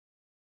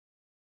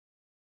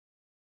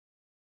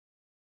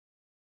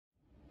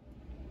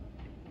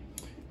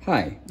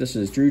Hi, this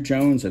is Drew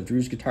Jones of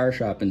Drew's Guitar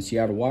Shop in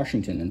Seattle,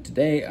 Washington, and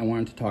today I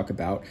wanted to talk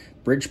about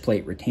bridge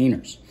plate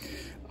retainers.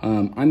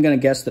 I'm going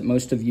to guess that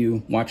most of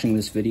you watching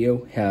this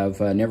video have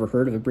never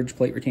heard of a bridge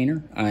plate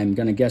retainer. I'm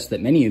going to guess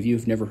that many of you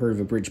have never heard of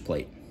a bridge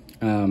plate.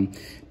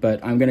 But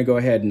I'm going to go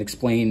ahead and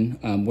explain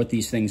what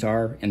these things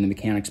are and the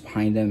mechanics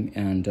behind them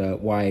and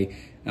why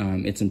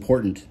it's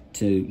important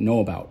to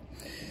know about.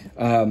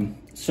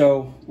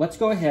 So let's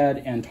go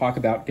ahead and talk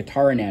about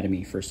guitar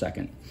anatomy for a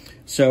second.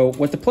 So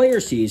what the player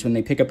sees when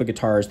they pick up a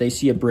guitar is they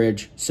see a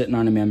bridge sitting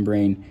on a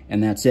membrane,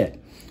 and that's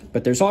it.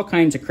 But there's all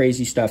kinds of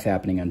crazy stuff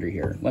happening under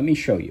here. Let me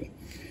show you.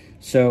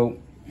 So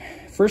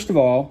first of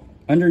all,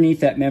 underneath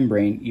that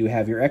membrane, you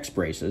have your X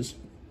braces.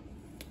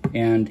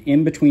 And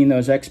in between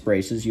those X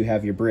braces, you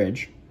have your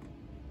bridge.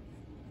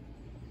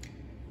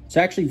 It's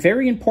actually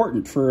very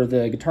important for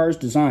the guitar's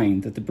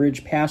design that the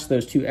bridge pass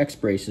those two X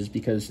braces,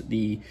 because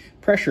the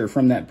pressure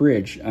from that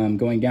bridge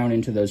going down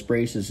into those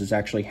braces is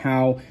actually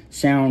how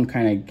sound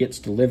kind of gets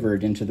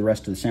delivered into the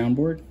rest of the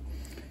soundboard.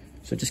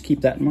 So just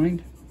keep that in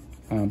mind.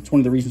 It's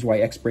one of the reasons why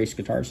X brace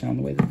guitars sound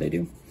the way that they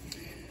do.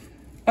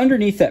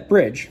 Underneath that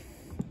bridge,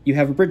 you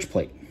have a bridge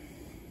plate.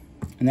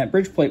 And that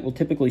bridge plate will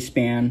typically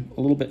span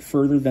a little bit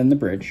further than the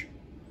bridge,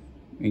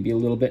 maybe a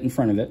little bit in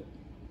front of it,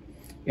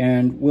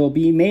 and will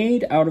be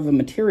made out of a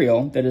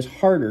material that is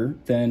harder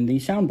than the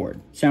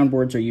soundboard.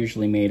 Soundboards are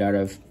usually made out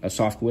of a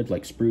softwood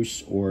like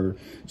spruce, or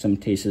some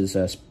cases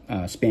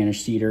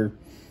Spanish cedar,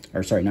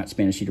 or sorry, not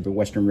Spanish cedar, but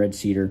Western red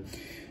cedar.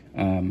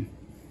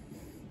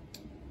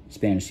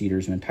 Spanish cedar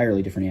is an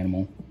entirely different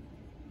animal.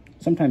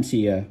 Sometimes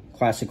see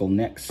classical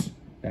necks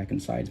back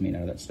and sides made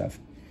out of that stuff.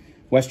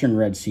 Western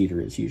red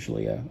cedar is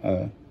usually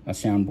a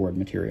soundboard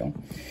material.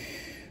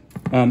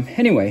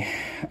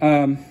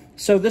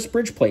 So this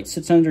bridge plate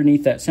sits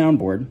underneath that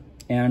soundboard,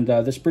 and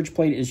this bridge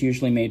plate is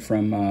usually made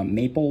from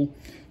maple.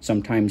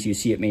 Sometimes you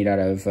see it made out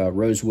of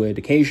rosewood.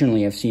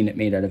 Occasionally I've seen it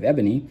made out of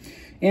ebony,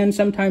 and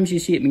sometimes you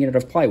see it made out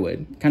of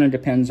plywood. Kind of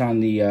depends on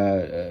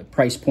the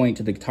price point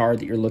of the guitar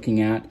that you're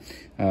looking at,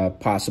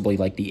 possibly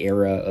like the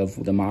era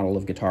of the model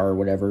of guitar or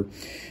whatever.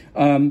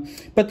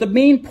 But the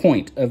main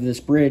point of this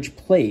bridge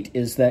plate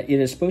is that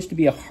it is supposed to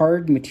be a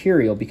hard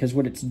material, because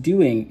what it's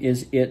doing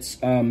is it's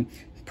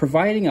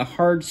providing a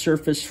hard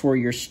surface for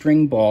your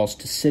string balls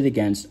to sit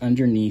against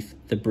underneath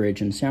the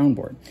bridge and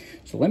soundboard.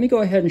 So let me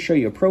go ahead and show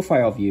you a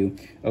profile view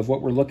of what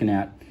we're looking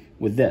at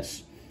with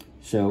this.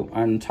 So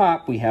on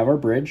top, we have our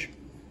bridge,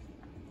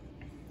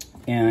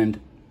 and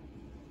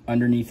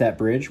underneath that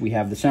bridge, we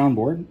have the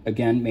soundboard,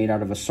 again, made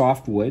out of a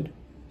soft wood,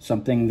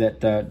 something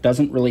that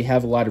doesn't really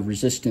have a lot of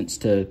resistance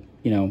to,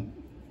 you know,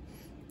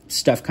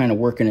 stuff kind of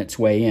working its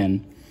way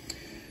in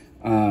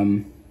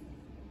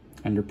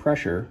under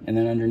pressure. And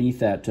then underneath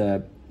that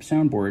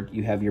soundboard,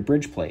 you have your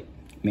bridge plate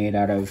made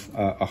out of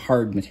a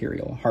hard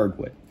material,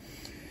 hardwood.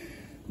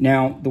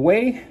 Now, the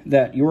way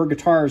that your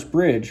guitar's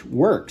bridge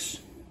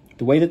works,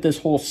 the way that this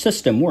whole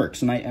system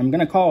works, and I'm going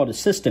to call it a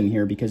system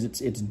here because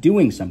it's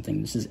doing something.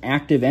 This is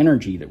active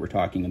energy that we're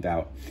talking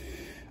about.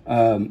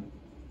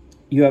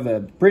 You have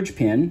a bridge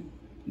pin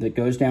that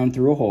goes down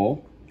through a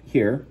hole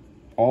here,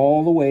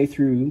 all the way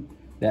through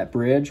that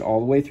bridge, all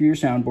the way through your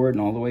soundboard,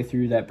 and all the way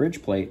through that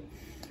bridge plate.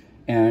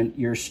 And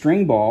your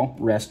string ball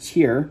rests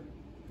here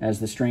as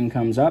the string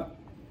comes up,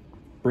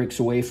 breaks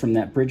away from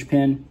that bridge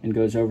pin, and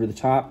goes over the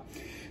top.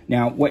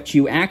 Now, what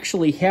you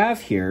actually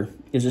have here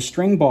is a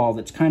string ball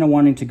that's kind of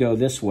wanting to go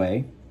this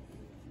way,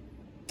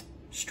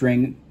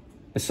 string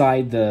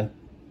beside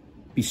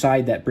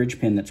that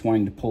bridge pin that's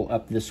wanting to pull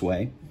up this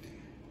way,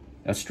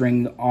 a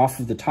string off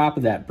of the top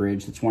of that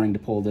bridge that's wanting to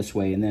pull this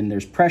way, and then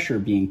there's pressure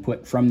being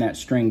put from that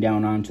string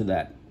down onto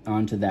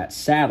that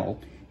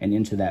saddle and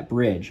into that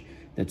bridge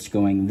that's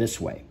going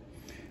this way.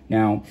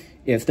 Now,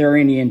 if there are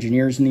any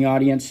engineers in the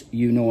audience,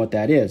 you know what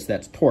that is.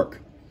 That's torque.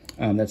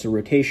 That's a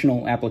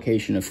rotational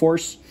application of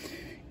force,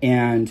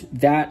 and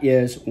that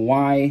is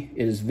why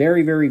it is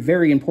very, very,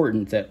 very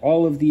important that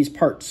all of these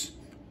parts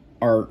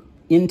are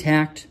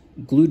intact,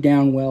 glued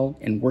down well,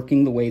 and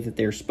working the way that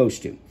they're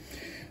supposed to.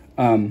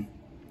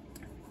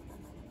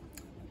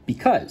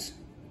 Because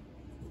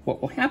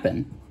what will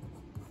happen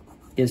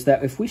is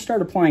that if we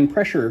start applying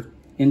pressure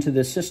into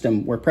this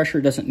system where pressure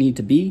doesn't need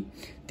to be,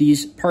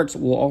 these parts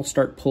will all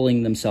start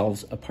pulling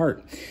themselves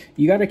apart.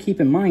 You got to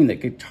keep in mind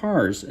that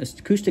guitars,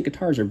 acoustic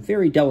guitars, are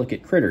very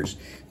delicate critters.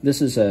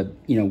 This is a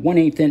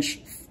 1/8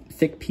 inch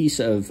thick piece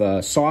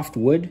of soft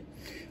wood.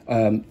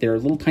 There are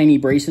little tiny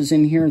braces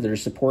in here that are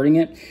supporting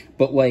it,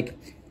 but like,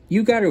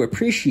 you got to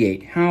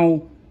appreciate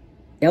how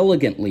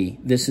elegantly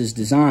this is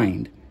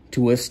designed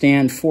to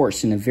withstand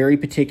force in a very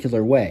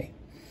particular way,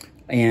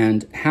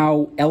 and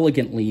how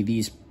elegantly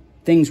these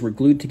things were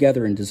glued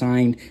together and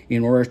designed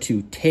in order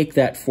to take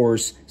that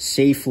force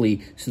safely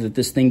so that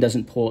this thing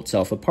doesn't pull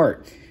itself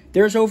apart.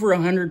 There's over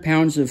 100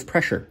 pounds of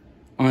pressure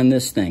on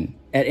this thing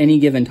at any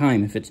given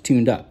time if it's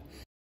tuned up.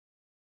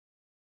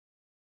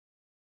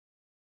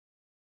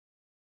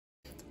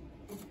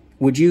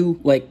 Would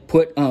you like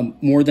put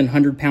more than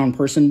 100-pound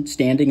person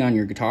standing on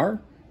your guitar?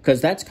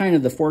 Because that's kind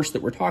of the force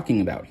that we're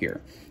talking about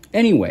here.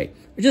 Anyway,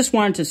 I just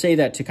wanted to say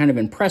that to kind of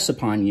impress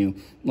upon you,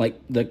 like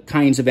the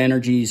kinds of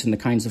energies and the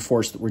kinds of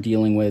force that we're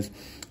dealing with,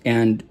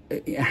 and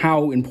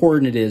how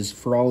important it is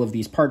for all of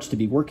these parts to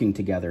be working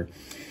together.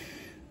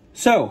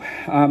 So,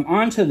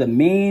 on to the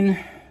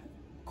main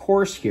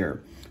course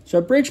here. So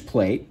a bridge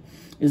plate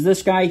is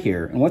this guy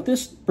here, and what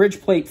this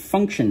bridge plate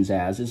functions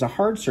as is a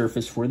hard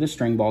surface for the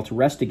string ball to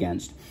rest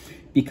against.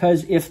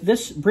 Because if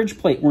this bridge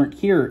plate weren't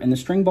here and the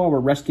string ball were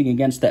resting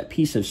against that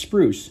piece of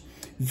spruce,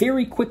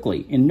 very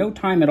quickly, in no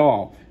time at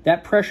all,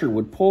 that pressure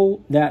would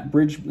pull that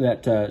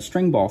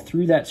string ball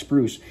through that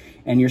spruce,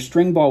 and your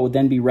string ball would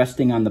then be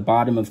resting on the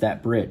bottom of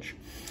that bridge.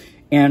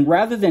 And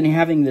rather than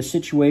having the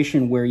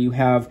situation where you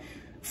have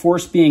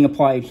force being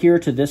applied here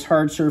to this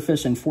hard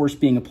surface and force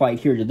being applied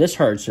here to this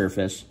hard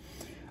surface,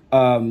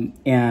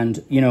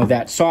 and, you know,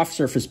 that soft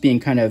surface being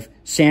kind of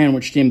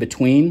sandwiched in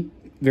between,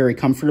 very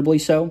comfortably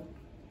so,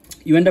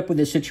 you end up with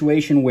a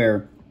situation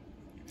where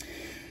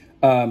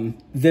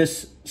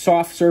this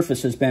soft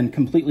surface has been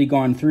completely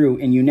gone through,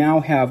 and you now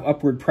have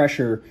upward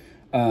pressure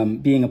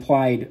being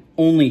applied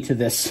only to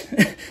this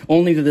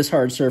only to this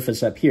hard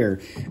surface up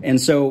here. And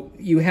so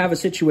you have a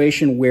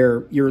situation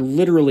where you're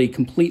literally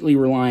completely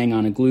relying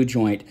on a glue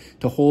joint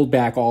to hold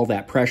back all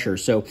that pressure.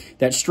 So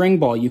that string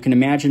ball, you can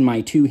imagine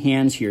my two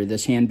hands here,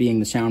 this hand being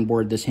the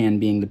soundboard, this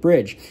hand being the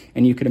bridge,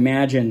 and you could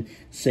imagine,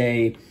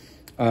 say,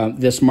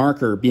 this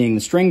marker being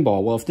the string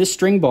ball. Well, if this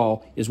string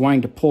ball is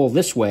wanting to pull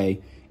this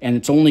way and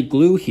it's only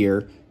glue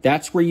here,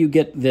 that's where you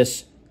get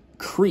this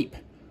creep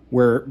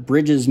where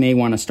bridges may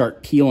want to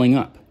start peeling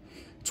up.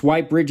 It's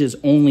why bridges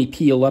only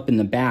peel up in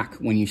the back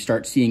when you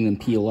start seeing them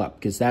peel up,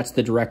 because that's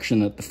the direction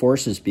that the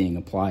force is being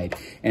applied.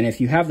 And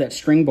if you have that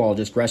string ball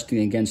just resting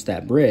against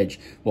that bridge,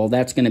 well,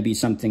 that's going to be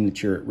something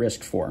that you're at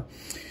risk for.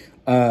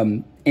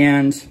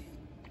 And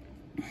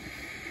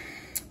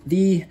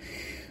the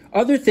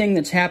other thing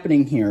that's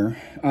happening here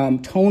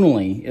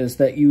tonally is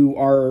that you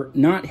are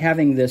not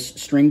having this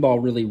string ball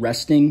really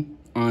resting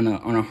on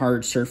a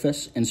hard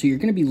surface, and so you're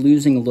going to be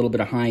losing a little bit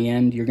of high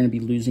end, you're going to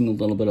be losing a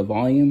little bit of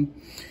volume.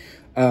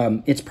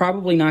 It's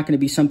probably not going to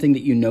be something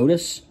that you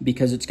notice,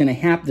 because it's going to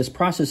happen, this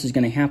process is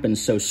going to happen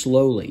so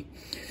slowly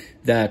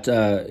that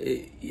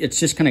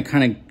it's just going to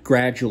kind of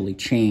gradually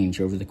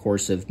change over the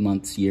course of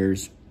months,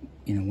 years,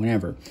 you know,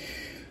 whenever.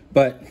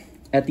 But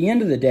at the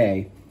end of the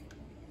day,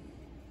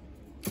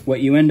 what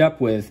you end up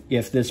with,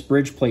 if this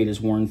bridge plate is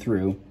worn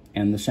through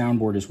and the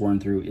soundboard is worn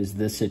through, is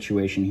this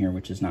situation here,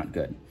 which is not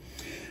good.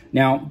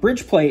 Now,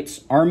 bridge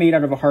plates are made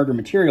out of a harder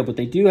material, but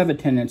they do have a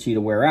tendency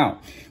to wear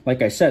out.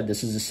 Like I said,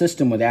 this is a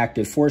system with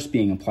active force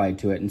being applied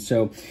to it. And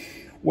so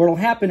what will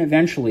happen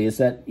eventually is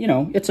that, you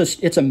know,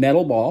 it's a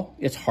metal ball,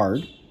 it's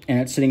hard, and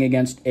it's sitting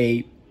against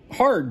a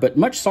hard but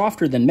much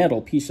softer than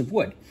metal piece of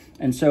wood.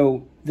 And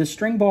so the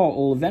string ball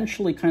will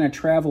eventually kind of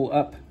travel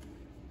up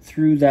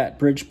through that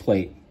bridge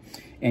plate,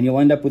 and you'll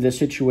end up with a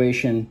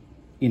situation,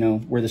 you know,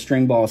 where the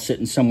string ball is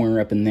sitting somewhere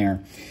up in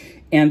there.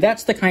 And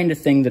that's the kind of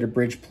thing that a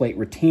bridge plate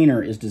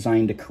retainer is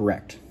designed to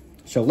correct.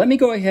 So let me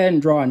go ahead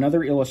and draw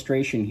another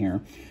illustration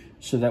here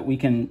so that we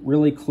can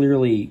really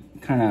clearly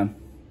kind of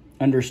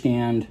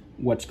understand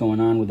what's going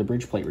on with the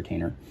bridge plate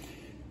retainer.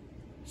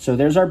 So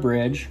there's our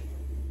bridge,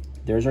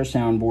 there's our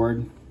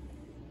soundboard,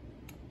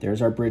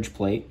 there's our bridge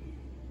plate.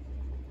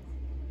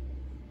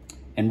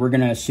 And we're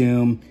going to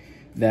assume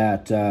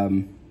that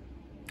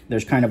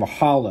there's kind of a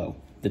hollow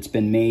that's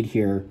been made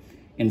here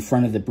in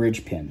front of the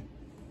bridge pin.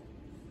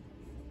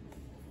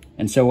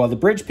 And so while the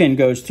bridge pin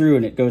goes through,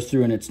 and it goes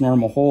through in its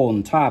normal hole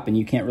in the top, and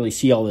you can't really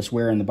see all this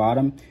wear in the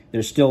bottom,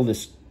 there's still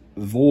this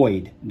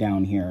void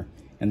down here,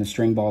 and the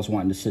string ball is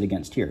wanting to sit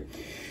against here.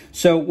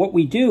 So what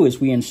we do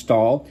is we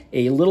install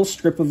a little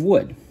strip of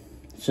wood.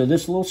 So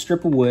this little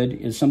strip of wood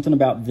is something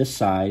about this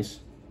size,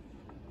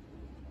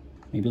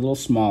 maybe a little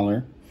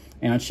smaller,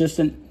 and it's just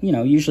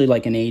usually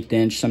like an 1/8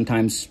 inch,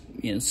 sometimes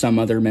some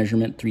other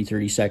measurement,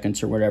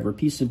 3/32 or whatever,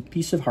 piece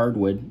of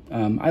hardwood.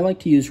 I like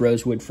to use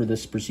rosewood for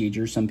this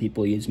procedure. Some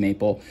people use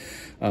maple.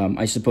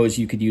 I suppose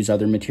you could use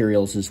other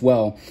materials as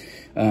well,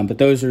 but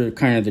those are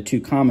kind of the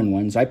two common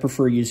ones. I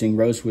prefer using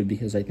rosewood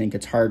because I think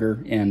it's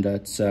harder, and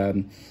it's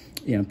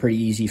pretty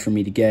easy for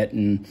me to get,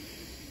 and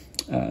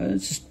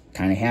it's just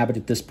kind of habit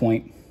at this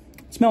point.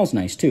 It smells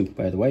nice too,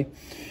 by the way.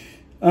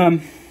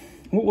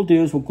 What we'll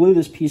do is we'll glue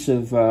this piece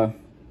of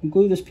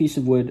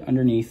wood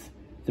underneath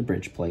the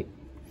bridge plate.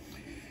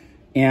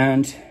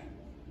 And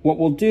what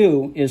we'll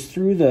do is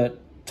through the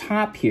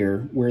top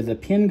here, where the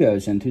pin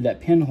goes in, through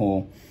that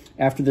pinhole,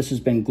 after this has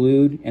been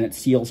glued and it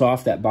seals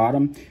off that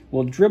bottom,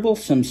 we'll dribble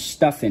some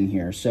stuff in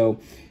here. So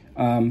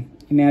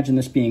imagine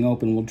this being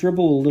open. We'll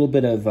dribble a little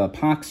bit of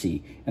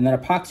epoxy, and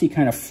that epoxy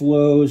kind of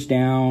flows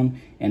down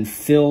and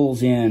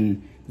fills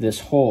in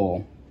this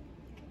hole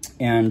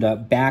and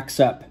backs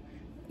up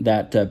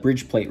that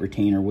bridge plate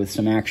retainer with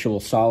some actual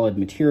solid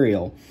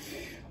material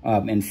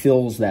and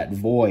fills that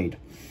void.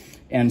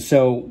 And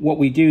so what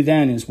we do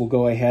then is we'll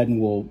go ahead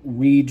and we'll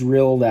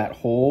re-drill that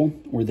hole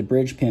where the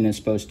bridge pin is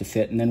supposed to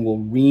fit, and then we'll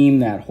ream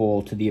that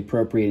hole to the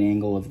appropriate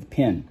angle of the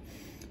pin.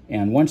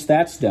 And once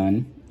that's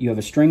done, you have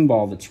a string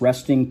ball that's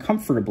resting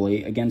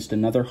comfortably against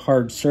another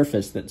hard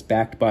surface that's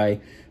backed by,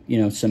 you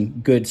know,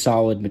 some good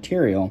solid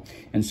material.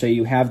 And so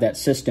you have that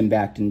system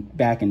back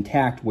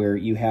intact, where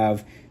you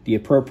have the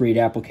appropriate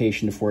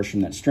application of force from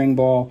that string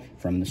ball,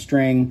 from the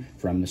string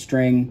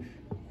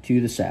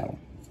to the saddle.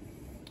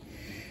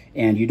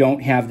 And you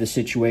don't have the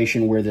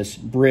situation where this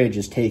bridge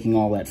is taking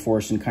all that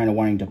force and kind of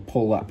wanting to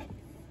pull up.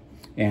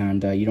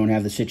 And you don't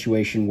have the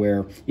situation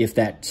where if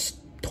that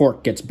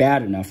torque gets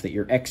bad enough that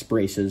your X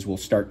braces will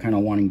start kind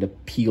of wanting to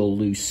peel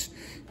loose,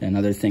 and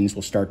other things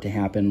will start to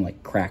happen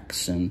like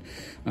cracks and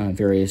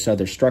various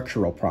other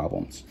structural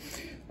problems.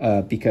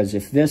 Because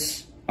if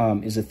this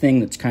is a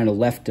thing that's kind of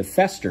left to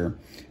fester,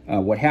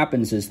 what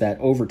happens is that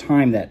over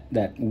time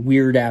that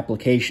weird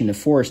application of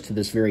force to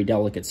this very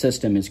delicate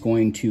system is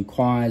going to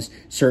cause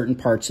certain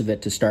parts of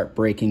it to start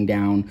breaking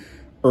down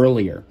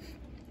earlier.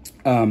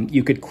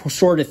 You could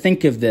sort of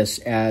think of this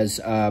as,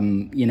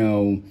 you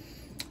know,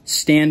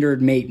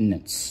 standard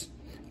maintenance.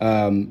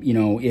 You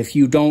know, if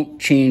you don't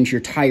change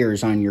your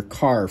tires on your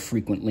car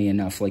frequently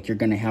enough, like you're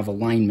going to have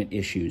alignment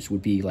issues,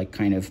 would be like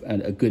kind of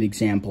a good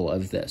example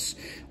of this.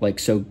 Like,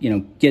 so, you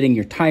know, getting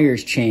your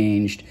tires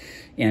changed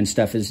and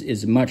stuff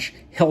is a much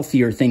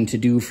healthier thing to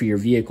do for your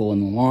vehicle in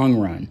the long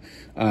run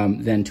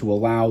than to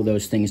allow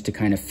those things to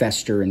kind of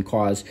fester and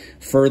cause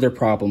further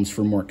problems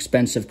for more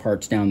expensive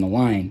parts down the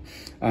line.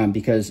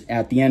 Because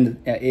at the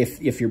end,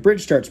 if your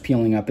bridge starts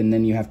peeling up and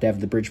then you have to have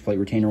the bridge plate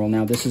retainer, well,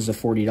 now this is a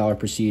 $40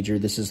 procedure,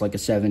 this is like a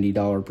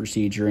 $70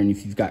 procedure, and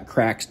if you've got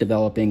cracks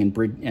developing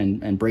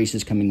and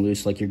braces coming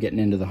loose, like you're getting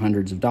into the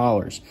hundreds of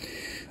dollars.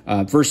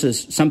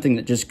 Versus something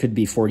that just could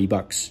be 40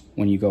 bucks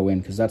when you go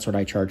in, because that's what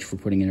I charge for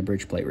putting in a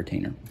bridge plate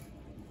retainer.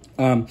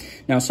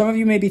 Now, some of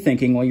you may be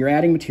thinking, well, you're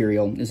adding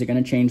material. Is it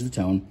going to change the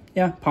tone?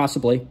 Yeah,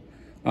 possibly.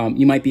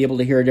 You might be able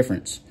to hear a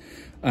difference.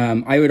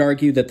 I would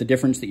argue that the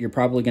difference that you're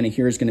probably going to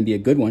hear is going to be a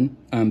good one,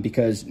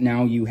 because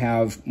now you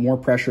have more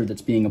pressure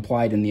that's being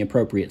applied in the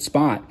appropriate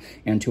spot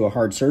and to a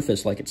hard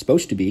surface like it's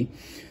supposed to be.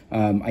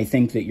 I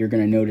think that you're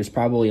going to notice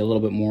probably a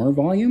little bit more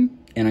volume,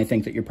 and I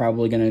think that you're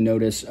probably going to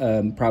notice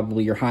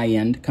probably your high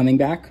end coming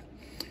back.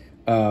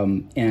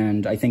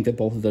 And I think that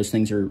both of those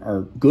things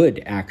are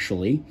good,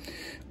 actually.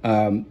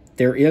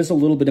 There is a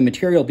little bit of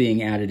material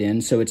being added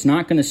in, so it's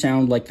not going to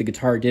sound like the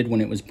guitar did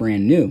when it was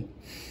brand new.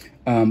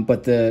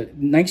 But the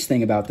nice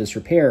thing about this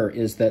repair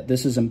is that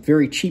this is a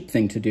very cheap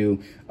thing to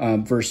do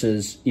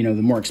versus, you know,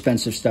 the more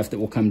expensive stuff that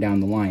will come down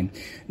the line.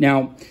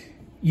 Now,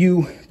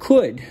 you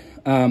could,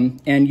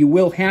 and you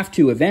will have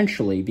to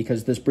eventually,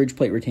 because this bridge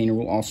plate retainer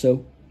will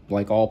also,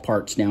 like all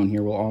parts down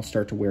here, will all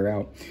start to wear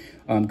out,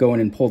 go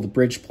in and pull the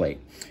bridge plate.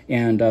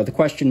 And the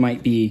question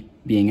might be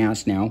being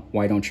asked now,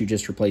 why don't you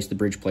just replace the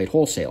bridge plate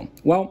wholesale?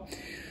 Well,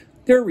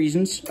 there are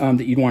reasons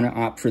that you'd want to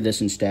opt for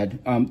this instead.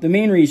 The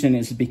main reason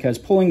is because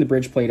pulling the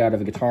bridge plate out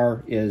of a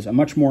guitar is a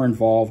much more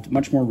involved,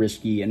 much more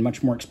risky, and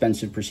much more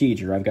expensive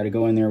procedure. I've got to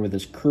go in there with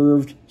this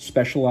curved,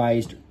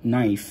 specialized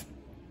knife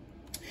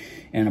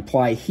and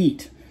apply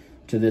heat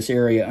to this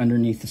area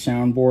underneath the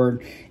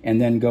soundboard,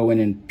 and then go in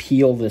and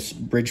peel this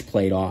bridge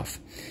plate off.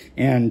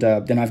 And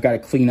then I've got to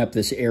clean up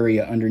this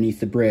area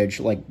underneath the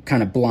bridge, like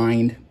kind of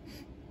blind.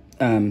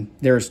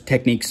 There's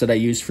techniques that I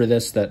use for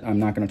this that I'm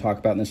not going to talk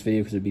about in this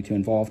video because it'd be too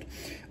involved.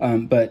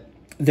 But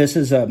this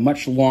is a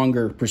much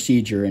longer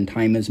procedure, and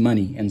time is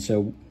money. And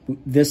so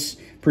this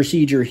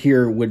procedure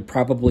here would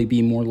probably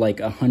be more like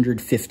a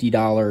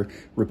 $150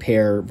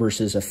 repair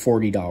versus a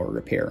 $40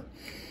 repair.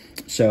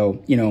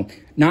 So, you know,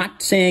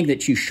 not saying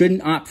that you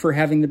shouldn't opt for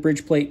having the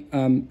bridge plate,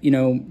 you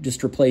know,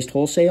 just replaced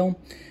wholesale.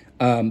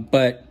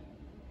 But,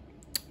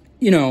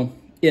 you know,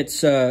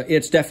 it's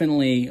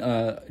definitely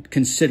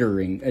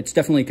it's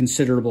definitely a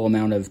considerable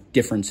amount of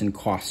difference in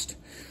cost.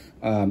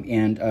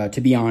 And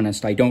to be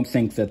honest, I don't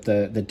think that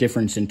the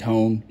difference in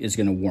tone is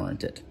going to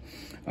warrant it.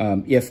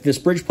 If this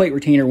bridge plate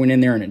retainer went in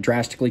there and it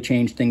drastically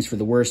changed things for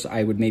the worse,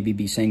 I would maybe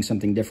be saying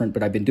something different,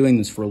 but I've been doing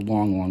this for a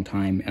long, long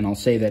time, and I'll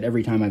say that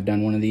every time I've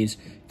done one of these,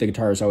 the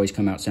guitar has always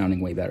come out sounding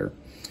way better.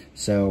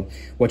 So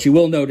what you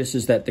will notice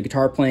is that the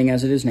guitar playing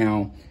as it is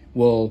now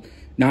will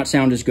not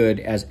sound as good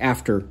as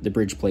after the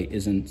bridge plate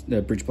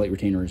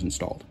retainer is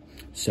installed.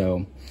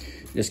 So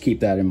just keep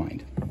that in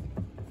mind.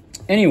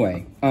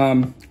 Anyway,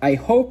 I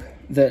hope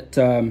that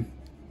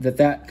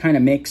that kind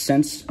of makes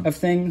sense of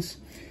things.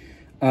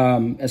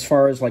 As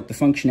far as like the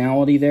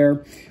functionality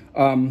there.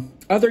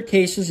 Other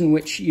cases in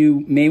which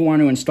you may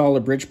want to install a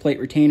bridge plate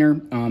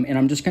retainer, and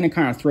I'm just going to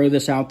kind of throw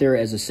this out there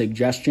as a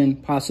suggestion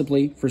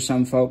possibly for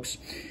some folks.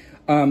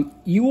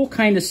 You will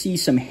kind of see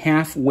some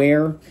half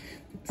wear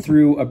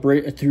through a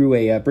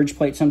bridge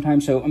plate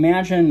sometimes. So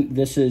imagine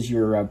this is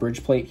your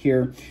bridge plate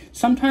here.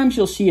 Sometimes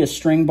you'll see a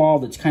string ball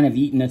that's kind of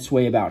eaten its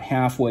way about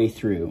halfway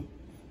through.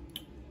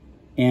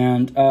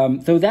 And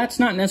though that's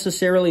not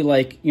necessarily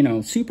like, you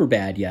know, super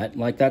bad yet,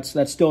 like that's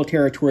still a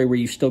territory where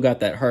you've still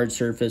got that hard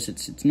surface.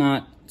 It's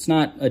not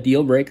a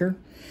deal breaker.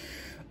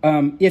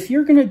 If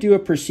you're going to do a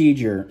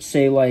procedure,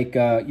 say like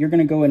you're going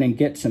to go in and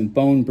get some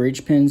bone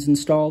bridge pins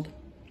installed,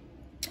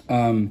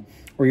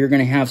 or or you're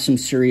going to have some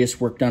serious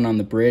work done on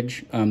the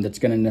bridge that's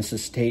going to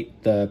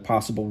necessitate the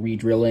possible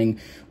re-drilling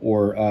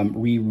or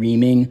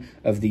re-reaming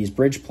of these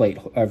bridge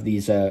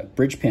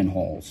pin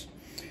holes,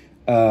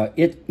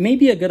 it may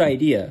be a good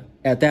idea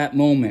at that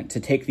moment to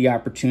take the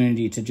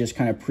opportunity to just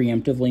kind of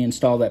preemptively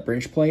install that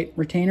bridge plate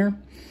retainer.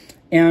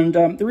 And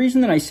the reason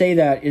that I say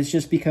that is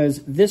just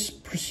because this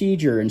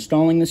procedure,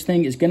 installing this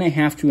thing, is going to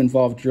have to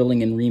involve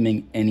drilling and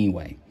reaming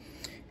anyway.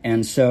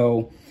 And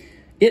so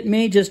it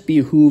may just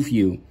behoove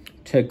you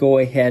to go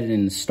ahead and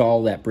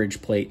install that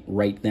bridge plate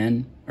right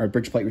then, or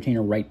bridge plate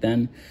retainer right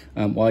then,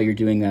 while you're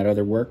doing that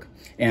other work,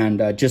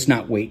 and just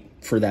not wait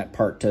for that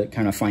part to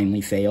kind of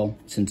finally fail,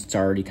 since it's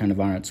already kind of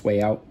on its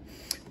way out.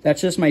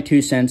 That's just my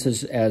 2 cents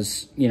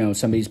as you know,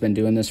 somebody's been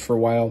doing this for a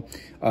while.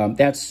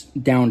 That's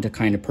down to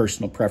kind of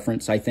personal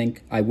preference, I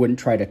think. I wouldn't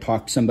try to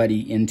talk somebody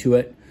into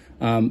it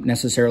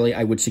necessarily.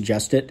 I would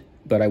suggest it,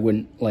 but I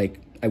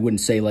wouldn't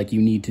say like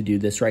you need to do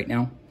this right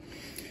now.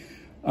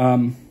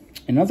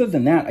 And other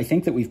than that, I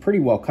think that we've pretty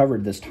well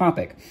covered this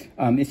topic.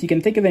 If you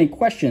can think of any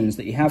questions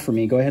that you have for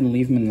me, go ahead and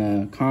leave them in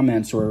the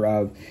comments,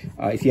 or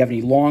if you have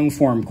any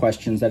long-form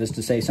questions, that is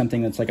to say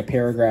something that's like a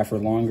paragraph or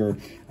longer,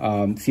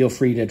 feel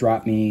free to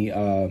drop me,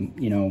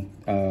 you know,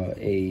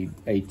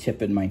 a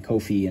tip in my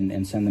Ko-fi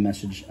and send the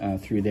message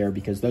through there,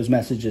 because those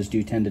messages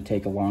do tend to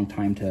take a long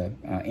time to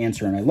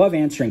answer. And I love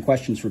answering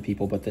questions for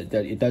people, but that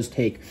it does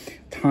take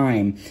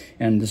time,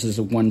 and this is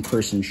a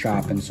one-person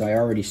shop, and so I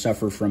already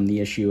suffer from the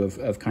issue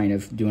of kind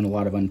of doing a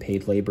lot of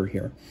unpaid labor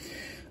here.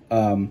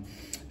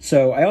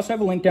 So I also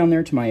have a link down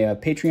there to my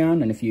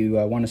Patreon, and if you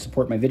want to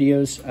support my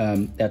videos,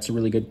 that's a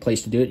really good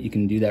place to do it. You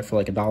can do that for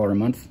like $1 a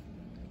month.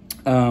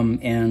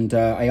 And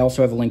I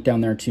also have a link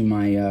down there to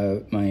my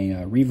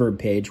my Reverb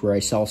page, where I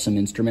sell some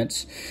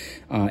instruments,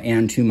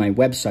 and to my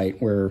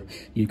website, where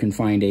you can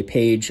find a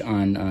page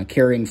on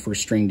caring for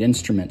stringed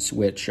instruments,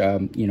 which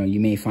you know, you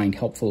may find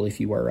helpful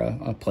if you are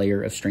a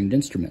player of stringed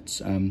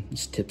instruments.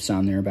 There's tips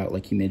on there about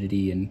like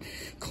humidity and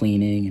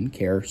cleaning and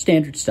care,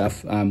 standard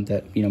stuff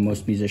that, you know,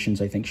 most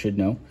musicians I think should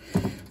know.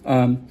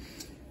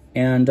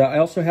 And I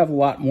also have a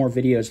lot more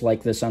videos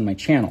like this on my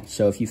channel.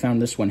 So if you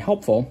found this one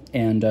helpful,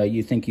 and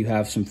you think you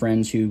have some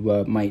friends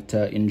who might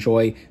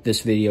enjoy this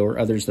video or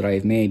others that I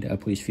have made,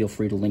 please feel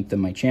free to link them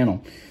my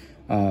channel.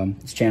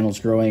 This channel is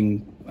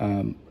growing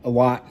a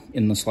lot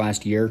in this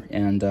last year,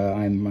 and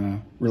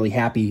I'm really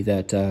happy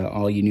that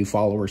all you new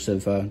followers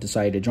have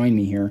decided to join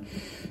me here.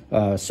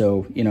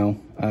 So, you know,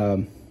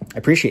 I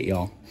appreciate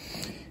y'all.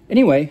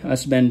 Anyway,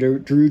 this has been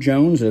Drew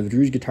Jones of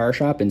Drew's Guitar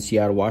Shop in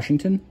Seattle,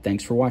 Washington.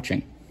 Thanks for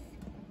watching.